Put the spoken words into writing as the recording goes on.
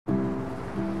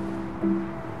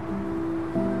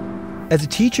As a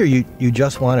teacher, you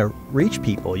just want to reach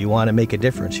people. You want to make a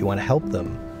difference. You want to help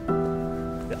them.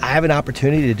 I have an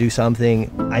opportunity to do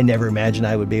something I never imagined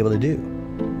I would be able to do.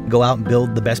 Go out and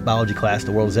build the best biology class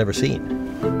the world has ever seen.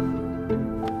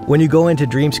 When you go into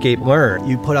Dreamscape Learn,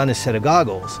 you put on a set of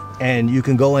goggles and you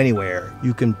can go anywhere.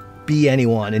 You can be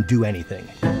anyone and do anything.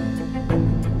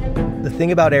 The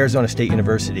thing about Arizona State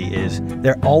University is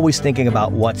they're always thinking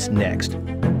about what's next.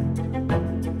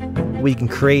 We can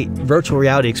create virtual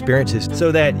reality experiences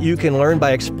so that you can learn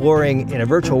by exploring in a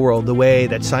virtual world the way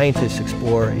that scientists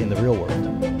explore in the real world.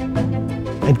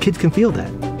 And kids can feel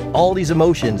that. All these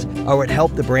emotions are what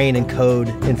help the brain encode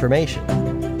information.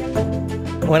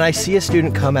 When I see a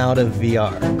student come out of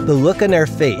VR, the look on their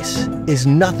face is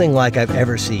nothing like I've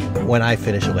ever seen when I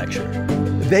finish a lecture.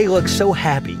 They look so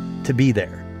happy to be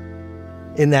there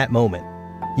in that moment.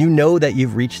 You know that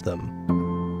you've reached them.